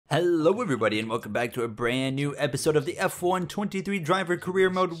Hello everybody and welcome back to a brand new episode of the F1 23 driver career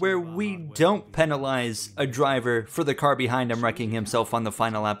mode, where we don't penalize a driver for the car behind him wrecking himself on the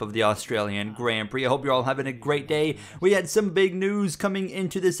final lap of the Australian Grand Prix. I hope you're all having a great day. We had some big news coming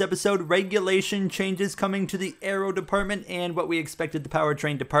into this episode, regulation changes coming to the aero department and what we expected the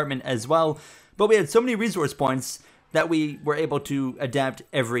powertrain department as well. But we had so many resource points that we were able to adapt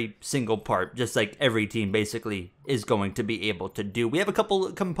every single part, just like every team basically is going to be able to do. We have a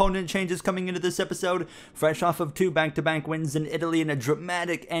couple component changes coming into this episode, fresh off of two back-to-back wins in Italy and a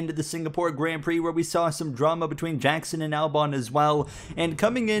dramatic end of the Singapore Grand Prix where we saw some drama between Jackson and Albon as well. And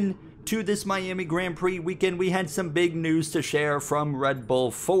coming in to this Miami Grand Prix weekend, we had some big news to share from Red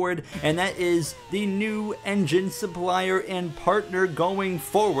Bull Forward, and that is the new engine supplier and partner going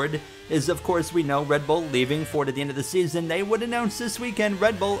forward is, of course, we know Red Bull leaving Ford at the end of the season. They would announce this weekend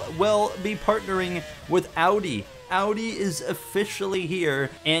Red Bull will be partnering with Audi. Audi is officially here,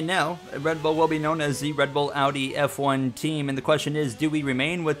 and now Red Bull will be known as the Red Bull Audi F1 team. And the question is, do we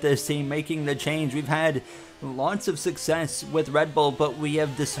remain with this team making the change? We've had lots of success with Red Bull, but we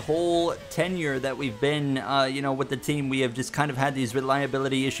have this whole tenure that we've been, with the team. We have just kind of had these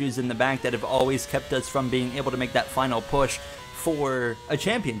reliability issues in the back that have always kept us from being able to make that final push for a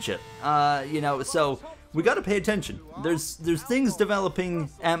championship. So we got to pay attention. There's things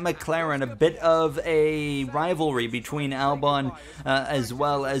developing at McLaren, a bit of a rivalry between Albon as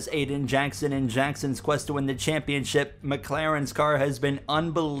well as Aiden Jackson and Jackson's quest to win the championship. McLaren's car has been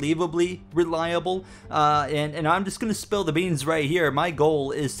unbelievably reliable, and I'm just going to spill the beans right here. My goal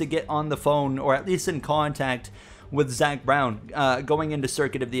is to get on the phone, or at least in contact, with Zach Brown going into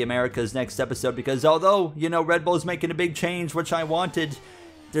Circuit of the Americas next episode, because although, Red Bull's making a big change, which I wanted,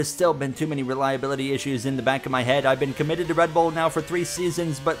 there's still been too many reliability issues in the back of my head. I've been committed to Red Bull now for 3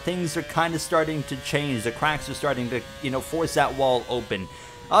 seasons, but things are kind of starting to change. The cracks are starting to, force that wall open.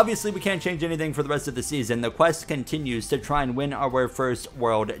 Obviously, we can't change anything for the rest of the season. The quest continues to try and win our first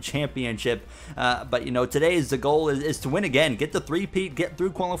world championship. But, today's the goal is to win again. Get the three-peat, get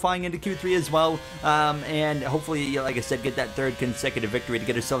through qualifying into Q3 as well. And hopefully, like I said, get that 3rd consecutive victory to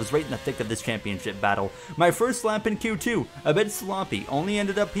get ourselves right in the thick of this championship battle. My first lap in Q2, a bit sloppy. Only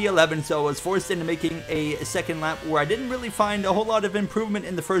ended up P11, so I was forced into making a second lap where I didn't really find a whole lot of improvement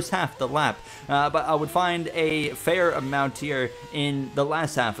in the first half of the lap. But I would find a fair amount here in the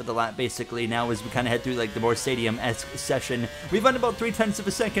last half of the lap, basically. Now as we kind of head through like the more stadium-esque session, we've run about 0.3 of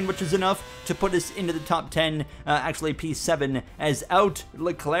a second, which is enough to put us into the top 10, actually P7, as out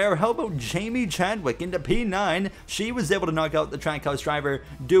Leclerc. How about Jamie Chadwick into P9? She was able to knock out the Trackhouse driver,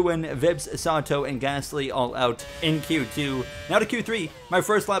 Doohan, Vips, Sato, and Gasly all out in Q2. Now to Q3. My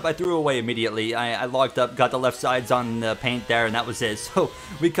first lap I threw away immediately. I locked up, got the left sides on the paint there, and that was it. So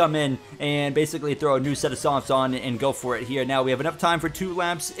we come in and basically throw a new set of softs on and go for it here. Now we have enough time for 2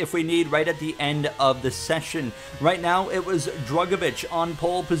 laps if we need right at the end of the session. Right now it was Drugovich on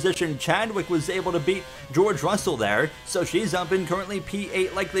pole position. Chadwick was able to beat George Russell there, so she's up in currently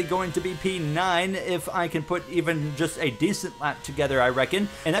P8, likely going to be P9 if I can put even just a decent lap together, I reckon.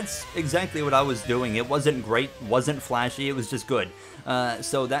 And that's exactly what I was doing. It wasn't great, wasn't flashy, it was just good.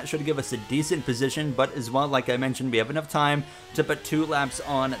 So that should give us a decent position, but as well, like I mentioned, we have enough time to put 2 laps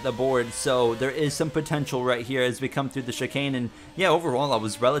on the board, so there is some potential right here as we come through the chicane. And yeah, overall I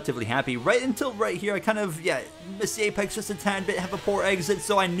was relatively happy right until right here. I kind of missed the apex just a tad bit, have a poor exit,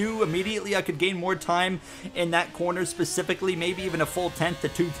 so I knew immediately I could gain more time in that corner specifically, maybe even a full 1/10 to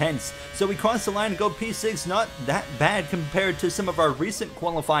 2/10. So we crossed the line and go P6. Not that bad compared to some of our recent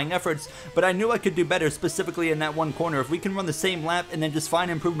qualifying efforts, but I knew I could do better, specifically in that one corner. If we can run the same lap and then just find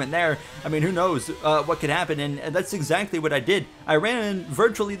improvement there, I mean, who knows what could happen. And that's exactly what I did. I ran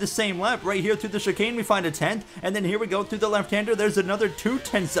virtually the same lap right here through the chicane. We find a 10th, and then here we go through the left-hander. There's another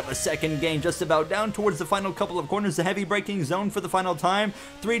 0.2 of a second gain just about down towards the final couple of corners, the heavy braking zone for the final time.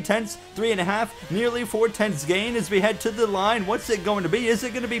 0.3, 3.5, nearly 0.4 gain as we head to the line. What's it going to be? Is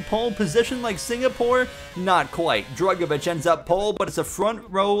it going to be pole position like Singapore? Not quite. Drugovich ends up pole, but it's a front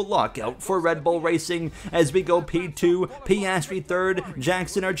row lockout for Red Bull Racing as we go P2, Piastri 3rd,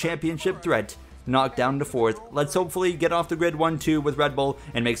 Jackson our championship threat knocked down to 4th. Let's hopefully get off the grid 1-2 with Red Bull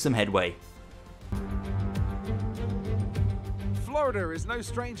and make some headway. Florida is no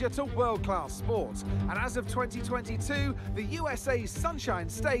stranger to world-class sport, and as of 2022, the USA's Sunshine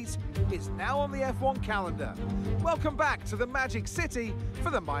State is now on the F1 calendar. Welcome back to the Magic City for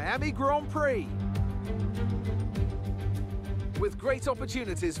the Miami Grand Prix. with great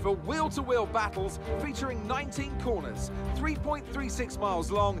opportunities for wheel-to-wheel battles featuring 19 corners, 3.36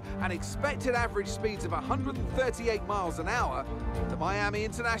 miles long and expected average speeds of 138 miles an hour, the Miami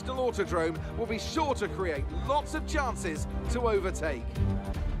International Autodrome will be sure to create lots of chances to overtake.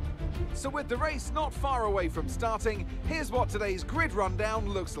 So with the race not far away from starting, here's what today's grid rundown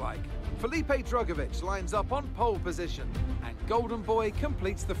looks like. Felipe Drugovich lines up on pole position, and Golden Boy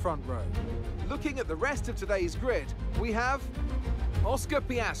completes the front row. Looking at the rest of today's grid, we have Oscar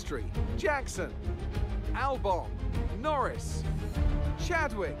Piastri, Jackson, Albon, Norris,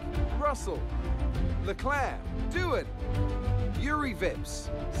 Chadwick, Russell, Leclerc, Doohan, Yuri Vips,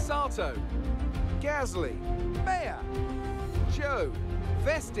 Sato, Gasly, Mayer, Joe,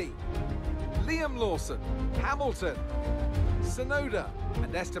 Vesti, Liam Lawson, Hamilton, Tsunoda,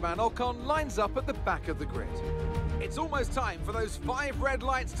 and Esteban Ocon lines up at the back of the grid. It's almost time for those 5 red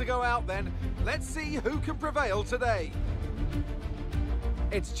lights to go out then. Let's see who can prevail today.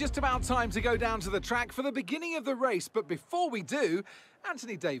 It's just about time to go down to the track for the beginning of the race, but before we do,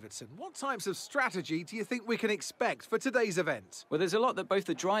 Anthony Davidson, what types of strategy do you think we can expect for today's event? Well, there's a lot that both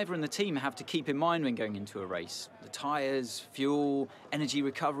the driver and the team have to keep in mind when going into a race. The tyres, fuel, energy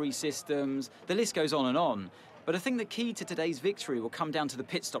recovery systems, the list goes on and on. But I think the key to today's victory will come down to the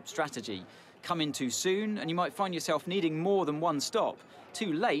pit stop strategy. Come in too soon and you might find yourself needing more than one stop.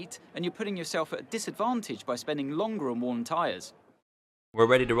 Too late and you're putting yourself at a disadvantage by spending longer on worn tyres. We're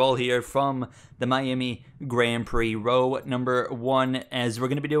ready to roll here from the Miami Grand Prix, row number 1, as we're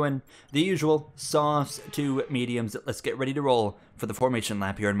going to be doing the usual softs to mediums. Let's get ready to roll for the formation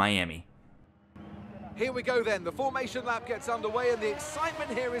lap here in Miami. Here we go then, the formation lap gets underway and the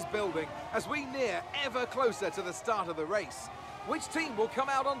excitement here is building as we near ever closer to the start of the race. Which team will come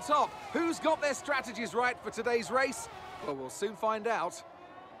out on top? Who's got their strategies right for today's race? Well, we'll soon find out.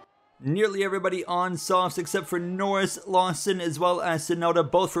 Nearly everybody on softs except for Norris, Lawson, as well as Tsunoda.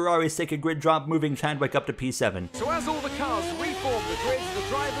 Both Ferraris take a grid drop, moving Chadwick up to P7. So as all the cars reform the grids, the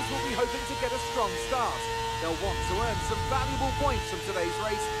drivers will be hoping to get a strong start. They'll want to earn some valuable points from today's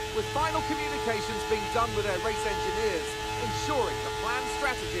race, with final communications being done with their race engineers, ensuring the planned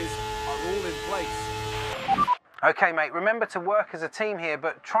strategies are all in place. Okay, mate, remember to work as a team here,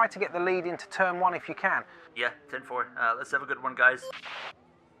 but try to get the lead into turn 1 if you can. Yeah, 10-4. Let's have a good one, guys.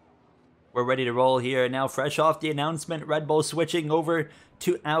 We're ready to roll here. Now, fresh off the announcement, Red Bull switching over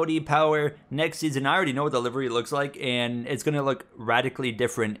to Audi power next season. I already know what the livery looks like, and it's going to look radically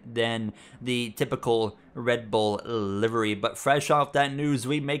different than the typical Red Bull livery. But fresh off that news,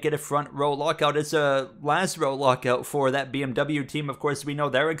 we make it a front row lockout. It's a last row lockout for that BMW team. Of course, we know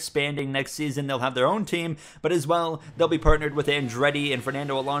they're expanding next season. They'll have their own team, but as well, they'll be partnered with Andretti, and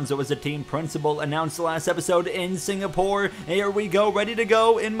Fernando Alonso as a team principal, announced the last episode in Singapore. Here we go, ready to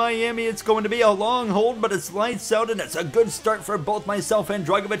go in Miami. It's going to be a long hold, but it's lights out, and it's a good start for both myself and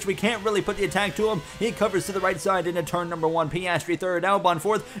Drugovich. We can't really put the attack to him. He covers to the right side into turn number 1. Piastri third, Albon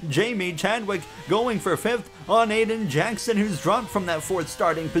fourth, Jamie Chadwick going for 5th on Aiden Jackson, who's dropped from that 4th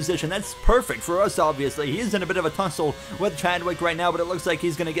starting position. That's perfect for us, obviously. He's in a bit of a tussle with Chadwick right now, but it looks like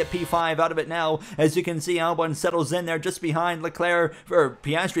he's going to get P5 out of it now. As you can see, Albon settles in there just behind Leclerc, or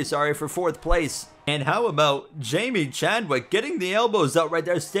Piastri, sorry, for 4th place. And how about Jamie Chadwick getting the elbows out right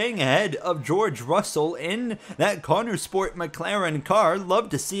there, staying ahead of George Russell in that Connor Sport McLaren car. Love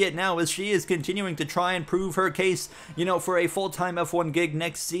to see it now as she is continuing to try and prove her case, you know, for a full-time F1 gig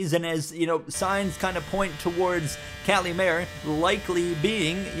next season, as, you know, signs kind of point towards Callie Mayer likely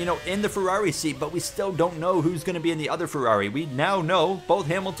being, you know, in the Ferrari seat, but we still don't know who's going to be in the other Ferrari. We now know both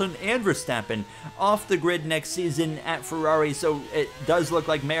Hamilton and Verstappen off the grid next season at Ferrari, so it does look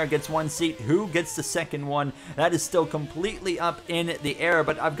like Mayer gets one seat. Who gets the second one? That is still completely up in the air,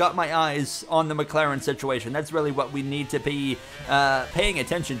 but I've got my eyes on the McLaren situation. That's really what we need to be paying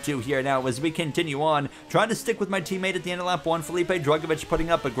attention to here now as we continue on. Trying to stick with my teammate at the end of lap 1, Felipe Drugovich, putting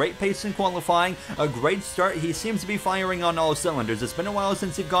up a great pace in qualifying, a great start. He seems to be firing on all cylinders. It's been a while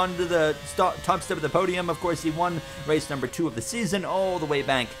since he's gone to the top step of the podium. Of course, he won race number 2 of the season all the way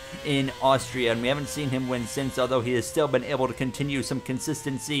back in Austria, and we haven't seen him win since, although he has still been able to continue some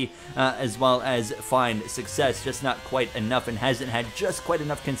consistency as well as find success, just not quite enough, and hasn't had just quite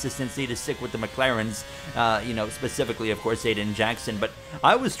enough consistency to stick with the McLarens, you know, specifically, of course, Aiden Jackson. But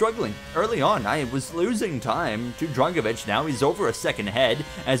I was struggling early on. I was losing time to Drugovich. Now he's over a second ahead.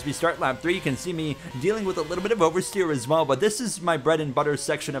 As we start lap 3, you can see me dealing with a little bit of oversteer as well, but this is my bread and butter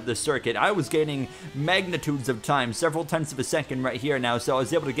section of the circuit. I was gaining magnitudes of time, several tenths of a second right here now, so I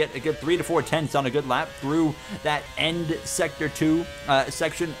was able to get a good 3 to 4 tenths on a good lap through that end sector 2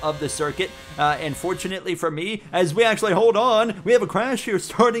 section of the circuit. and fortunately for me, as we actually hold on, we have a crash here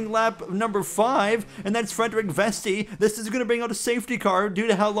starting lap number 5, and that's Frederick Vesti. This is going to bring out a safety car due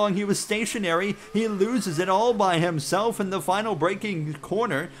to how long he was stationary. He loses it all by himself in the final braking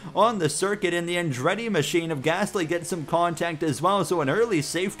corner on the circuit, and the Andretti machine of Gasly gets some contact as well, so an early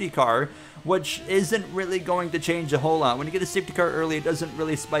safety car, which isn't really going to change a whole lot. When you get a safety car early, it doesn't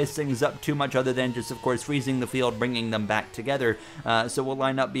really spice things up too much other than just, of course, freezing the field, bringing them back together. So we'll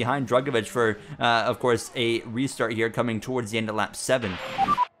line up behind Drugovich for, of course, a restart here coming towards the end of lap 7.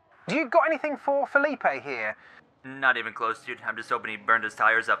 Do you got anything for Felipe here? Not even close, dude. I'm just hoping he burned his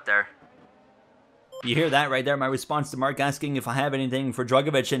tires up there. You hear that right there, my response to Mark asking if I have anything for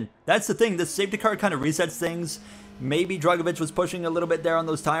Drugovich, and that's the thing, this safety car kind of resets things. Maybe Drugovich was pushing a little bit there on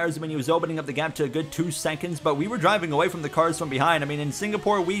those tires when he was opening up the gap to a good 2 seconds, but we were driving away from the cars from behind. I mean, in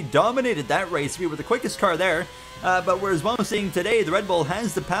Singapore, we dominated that race. We were the quickest car there, but we're as well seeing today, the Red Bull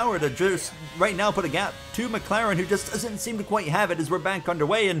has the power to just right now put a gap to McLaren, who just doesn't seem to quite have it as we're back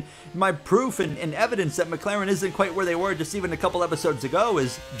underway. And my proof and evidence that McLaren isn't quite where they were just even a couple episodes ago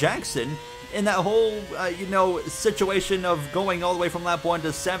is Jackson. In that whole, situation of going all the way from lap 1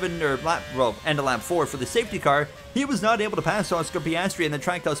 to 7, or end of lap 4 for the safety car, he was not able to pass Oscar Piastri in the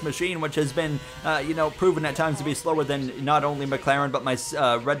Trackhouse machine, which has been, proven at times to be slower than not only McLaren, but my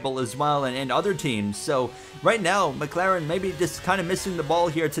Red Bull as well, and other teams. So right now, McLaren maybe just kind of missing the ball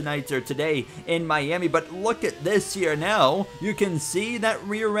here tonight or today in Miami, but look at this here now. You can see that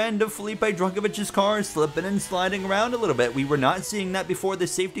rear end of Felipe Drugovich's car slipping and sliding around a little bit. We were not seeing that before the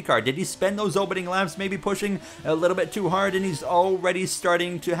safety car. Did he spend those opening laps maybe pushing a little bit too hard, and he's already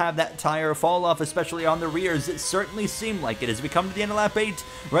starting to have that tire fall off, especially on the rears? It certainly seemed like it. As we come to the end of lap 8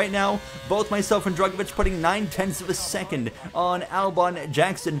 right now, both myself and Drugovich putting 9/10 of a second on Albon.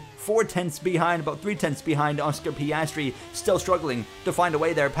 Jackson 4/10 behind, about 3/10 behind Oscar Piastri, still struggling to find a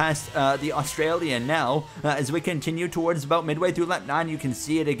way there past the Australian now. As we continue towards about midway through lap 9, you can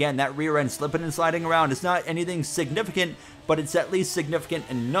see it again, that rear end slipping and sliding around. It's not anything significant, but it's at least significant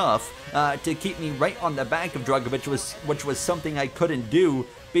enough to keep me right on the back of Drugovich, which was something I couldn't do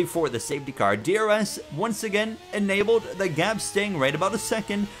before the safety car. DRS once again enabled the gap, staying right about a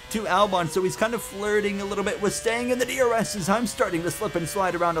second to Albon, so he's kind of flirting a little bit with staying in the DRS as I'm starting to slip and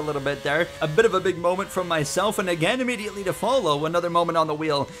slide around a little bit there. A bit of a big moment from myself, and again immediately to follow another moment on the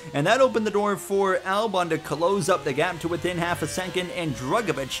wheel, and that opened the door for Albon to close up the gap to within half a second, and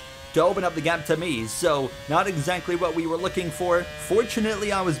Drugovich to open up the gap to me. So not exactly what we were looking for.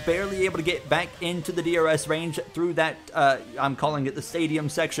 Fortunately, I was barely able to get back into the DRS range through that, I'm calling it the stadium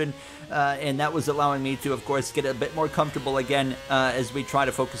section, and that was allowing me to, of course, get a bit more comfortable again as we try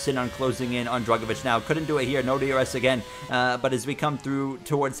to focus in on closing in on Drugovich now. Couldn't do it here, no DRS again, but as we come through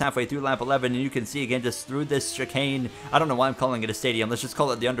towards halfway through lap 11, and you can see again just through this chicane, I don't know why I'm calling it a stadium, let's just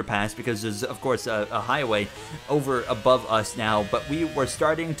call it the underpass, because there's, of course, a highway over above us now, but we were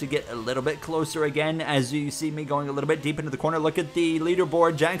starting to get a little bit closer again as you see me going a little bit deep into the corner. Look at the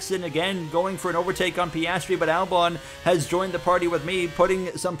leaderboard. Jackson again going for an overtake on Piastri, but Albon has joined the party with me,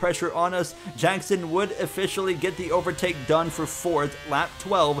 putting some pressure on us. Jackson would officially get the overtake done for 4th, lap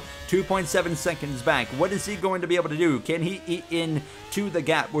 12, 2.7 seconds back. What is he going to be able to do? Can he eat into the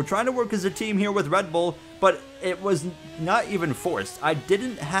gap? We're trying to work as a team here with Red Bull, but it was not even forced. I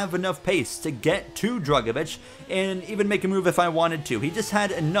didn't have enough pace to get to Drugovich and even make a move if I wanted to. He just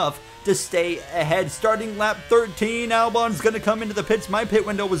had enough to stay ahead. Starting lap 13, Albon's going to come into the pits. My pit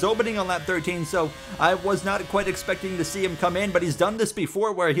window was opening on lap 13, so I was not quite expecting to see him come in, but he's done this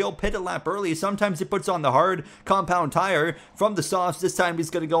before where he'll pit a lap early. Sometimes he puts on the hard compound tire from the softs. This time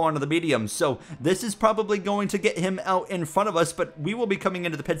he's going to go onto the mediums, so this is probably going to get him out in front of us, but we will be coming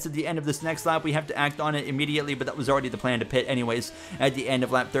into the pits at the end of this next lap. We have to act on it immediately, but that was already the plan to pit anyways at the end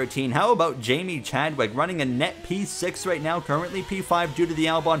of lap 13. How about Jamie Chadwick running a net P6 right now, currently P5 due to the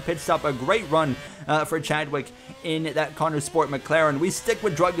Albon pit stop. A great run for Chadwick in that Connor Sport McLaren. We stick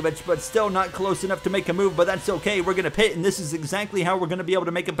with Drugovich, but still not close enough to make a move, but that's okay. We're going to pit, and this is exactly how we're going to be able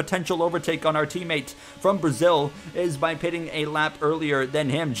to make a potential overtake on our teammate from Brazil, is by pitting a lap earlier than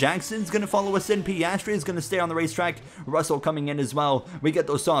him. Jackson's going to follow us in. Piastri is going to stay on the racetrack. Russell coming in as well. We get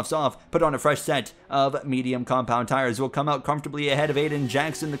those softs off, put on a fresh set of medium compound tires. We'll come out comfortably ahead of Aiden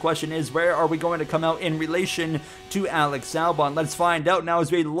Jackson. The question is, where are we going to come out in relation to Alex Albon? Let's find out now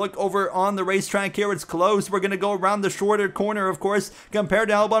as we look over on the racetrack here. It's close. We're going to go around the shorter corner, of course, compared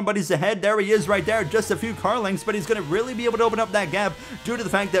to Albon, but he's ahead. There he is right there. Just a few car lengths, but he's going to really be able to open up that gap due to the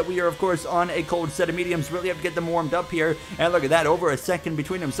fact that we are, of course, on a cold set of mediums. Really have to get them warmed up here. And look at that, over a second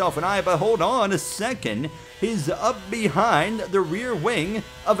between himself and I, but hold on a second. He's up behind the rear wing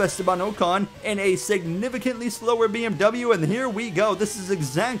of Esteban Ocon in a significantly slower BMW, and here we go. This is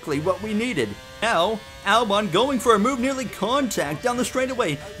exactly what we needed. Now, Albon going for a move, nearly contact down the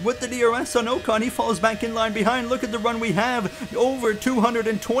straightaway with the DRS on Ocon. He falls back in line behind. Look at the run we have, over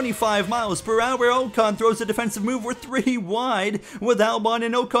 225 miles per hour. Ocon throws a defensive move. We're 3 wide with Albon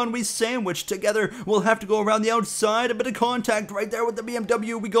and Ocon. We sandwich together. We'll have to go around the outside. A bit of contact right there with the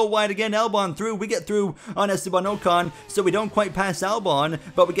BMW. We go wide again. Albon through. We get through on Esteban Ocon, so we don't quite pass Albon,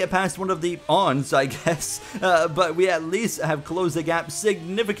 but we get past one of the ons, I guess. But we at least have closed the gap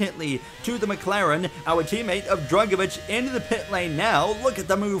significantly to the McLaren. Our teammate of Drugovich into the pit lane now. Look at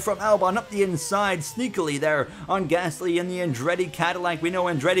the move from Albon up the inside, sneakily there on Gasly in the Andretti Cadillac. We know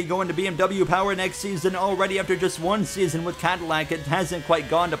Andretti going to BMW power next season already after just 1 season with Cadillac. It hasn't quite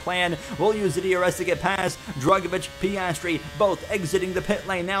gone to plan. We'll use the DRS to get past Drugovich, Piastri, both exiting the pit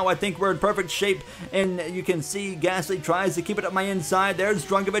lane now. I think we're in perfect shape, and you can see Gasly tries to keep it up my inside. There's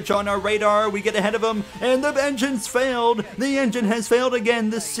Drugovich on our radar. We get ahead of him, and the engine's failed. The engine has failed again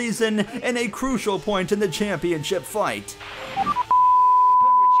this season in a crucial point in the championship fight.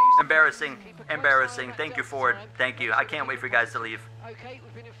 Embarrassing. Thank you, Ford. Thank you. I can't wait for you guys to leave.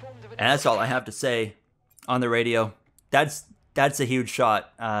 And that's all I have to say on the radio. That's a huge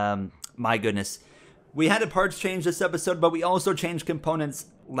shot. My goodness. We had a parts change this episode, but we also changed components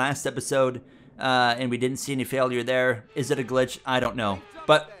last episode, and we didn't see any failure there. Is it a glitch? I don't know.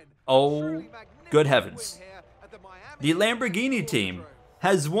 But, oh, good heavens. The Lamborghini team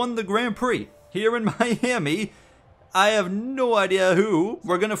has won the Grand Prix here in Miami. I have no idea who.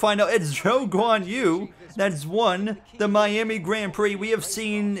 We're going to find out. It's Zhou Guanyu that's won the Miami Grand Prix. We have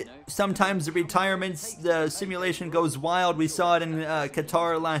seen sometimes the retirements, the simulation goes wild. We saw it in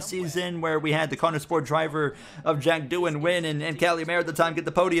Qatar last season where we had the Conor Sport driver of Jack Doohan win and Callie Mayer at the time get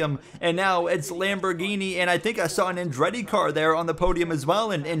the podium. And now it's Lamborghini, and I think I saw an Andretti car there on the podium as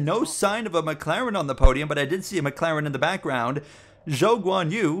well, and no sign of a McLaren on the podium, but I did see a McLaren in the background. Zhou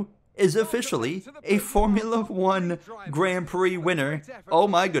Guanyu is officially a Formula One Grand Prix winner. Oh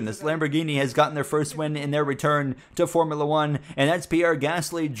my goodness, Lamborghini has gotten their first win in their return to Formula One, and that's Pierre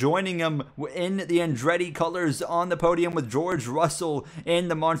Gasly joining him in the Andretti colors on the podium with George Russell in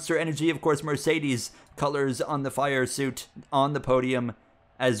the Monster Energy, of course, Mercedes colors on the fire suit on the podium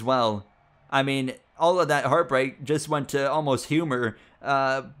as well. I mean, all of that heartbreak just went to almost humor,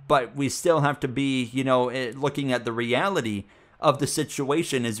 but we still have to be, you know, looking at the reality of the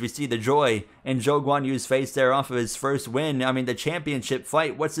situation as we see the joy in Zhou Guanyu's face there off of his first win. I mean, the championship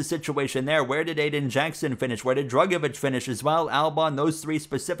fight, what's the situation there? Where did Aiden Jackson finish? Where did Drugovich finish as well? Albon, those three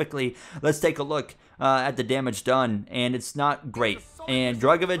specifically. Let's take a look at the damage done, and it's not great. And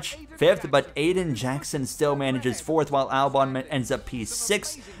Drugovich 5th, but Aiden Jackson still manages 4th, while Albon ends up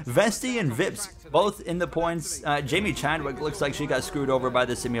P6. Vesti and Vips both in the points. Jamie Chadwick looks like she got screwed over by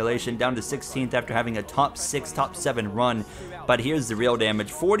the simulation, down to 16th after having a top 6, top 7 run. But here's the real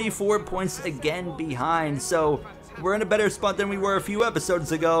damage, 44 points again behind. So we're in a better spot than we were a few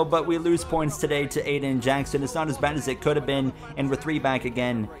episodes ago, but we lose points today to Aiden Jackson. It's not as bad as it could have been, and we're 3 back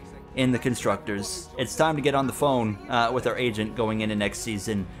again in the constructors. It's time to get on the phone with our agent going into next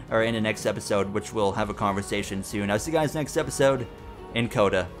season, or in the next episode, which we'll have a conversation soon. I'll see you guys next episode in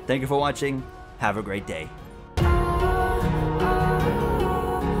Coda. Thank you for watching. Have a great day.